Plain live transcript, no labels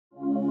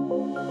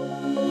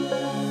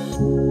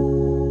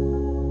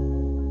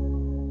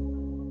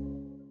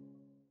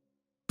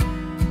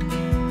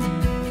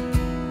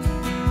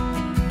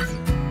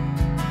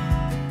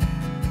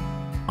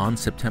On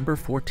September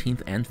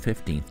 14th and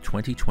 15th,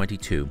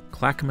 2022,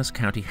 Clackamas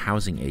County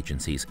housing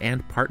agencies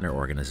and partner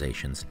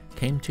organizations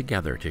came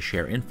together to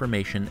share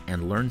information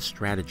and learn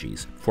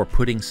strategies for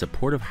putting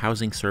supportive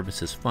housing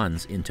services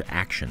funds into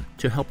action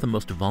to help the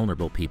most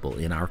vulnerable people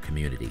in our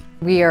community.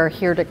 We are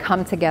here to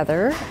come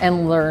together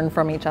and learn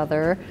from each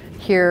other,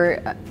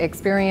 hear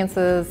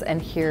experiences,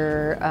 and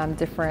hear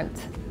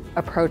different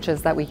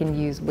approaches that we can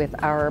use with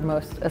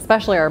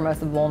especially our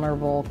most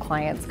vulnerable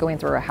clients going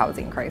through a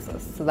housing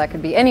crisis. So that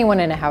could be anyone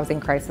in a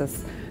housing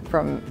crisis,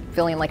 from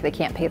feeling like they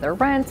can't pay their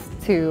rent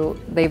to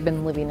they've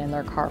been living in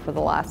their car for the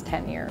last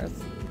 10 years.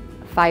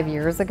 5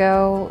 years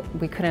ago,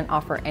 we couldn't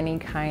offer any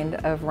kind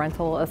of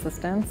rental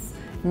assistance.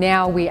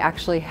 Now we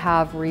actually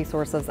have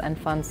resources and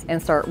funds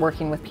and start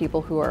working with people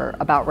who are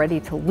about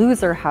ready to lose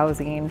their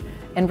housing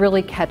and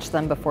really catch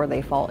them before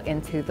they fall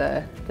into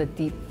the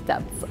deep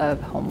depths of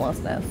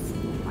homelessness.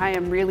 I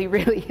am really,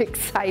 really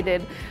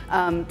excited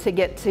to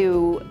get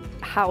to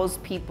house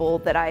people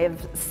that I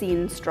have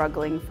seen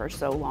struggling for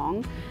so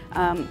long,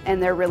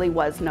 and there really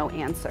was no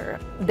answer.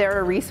 There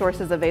are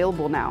resources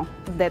available now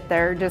that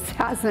there just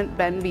hasn't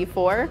been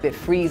before. It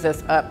frees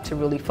us up to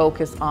really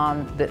focus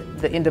on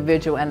the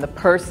individual and the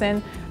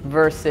person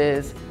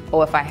versus,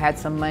 oh, if I had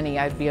some money,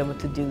 I'd be able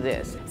to do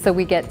this. So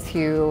we get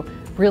to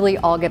really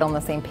all get on the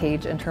same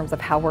page in terms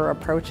of how we're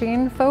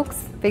approaching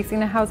folks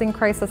facing a housing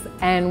crisis,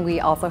 and we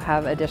also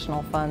have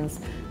additional funds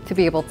to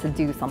be able to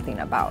do something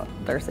about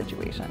their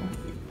situation.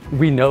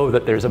 We know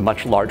that there's a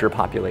much larger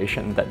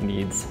population that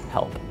needs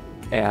help,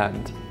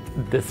 and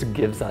this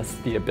gives us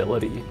the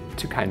ability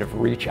to kind of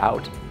reach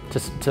out,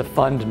 to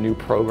fund new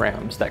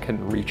programs that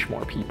can reach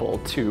more people,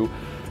 to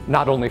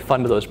not only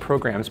fund those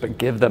programs, but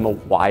give them a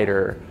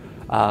wider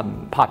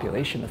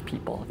population of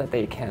people that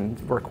they can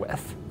work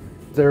with.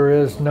 There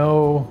is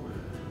no,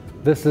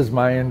 this is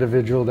my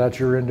individual, that's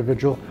your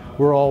individual.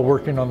 We're all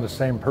working on the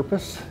same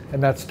purpose,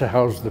 and that's to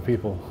house the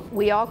people.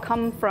 We all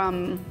come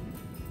from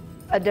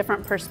a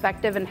different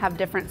perspective and have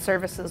different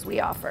services we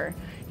offer,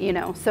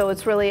 so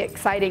it's really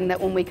exciting that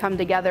when we come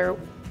together,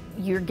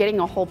 you're getting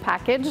a whole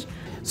package.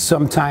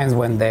 Sometimes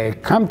when they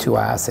come to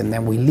us and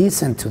then we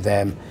listen to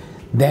them,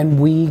 then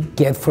we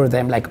get for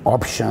them like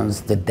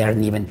options that they're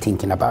not even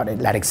thinking about it.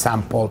 Like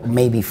example,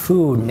 maybe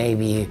food,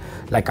 maybe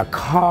like a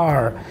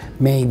car,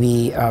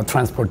 maybe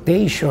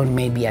transportation,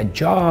 maybe a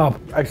job.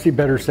 I see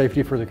better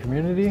safety for the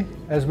community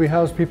as we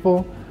house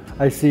people.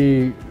 I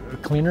see a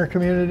cleaner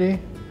community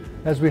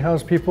as we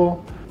house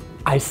people.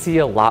 I see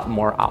a lot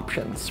more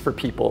options for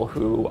people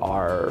who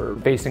are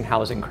facing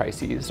housing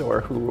crises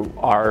or who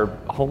are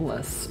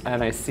homeless,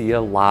 and I see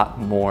a lot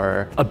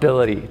more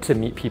ability to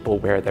meet people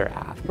where they're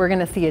at. We're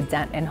going to see a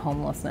dent in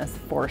homelessness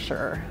for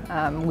sure.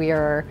 We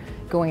are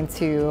going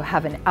to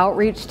have an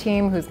outreach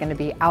team who's going to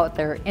be out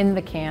there in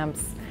the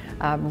camps,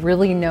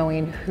 really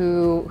knowing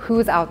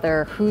who's out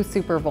there, who's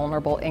super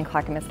vulnerable in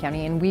Clackamas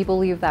County, and we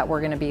believe that we're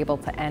going to be able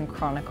to end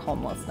chronic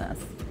homelessness.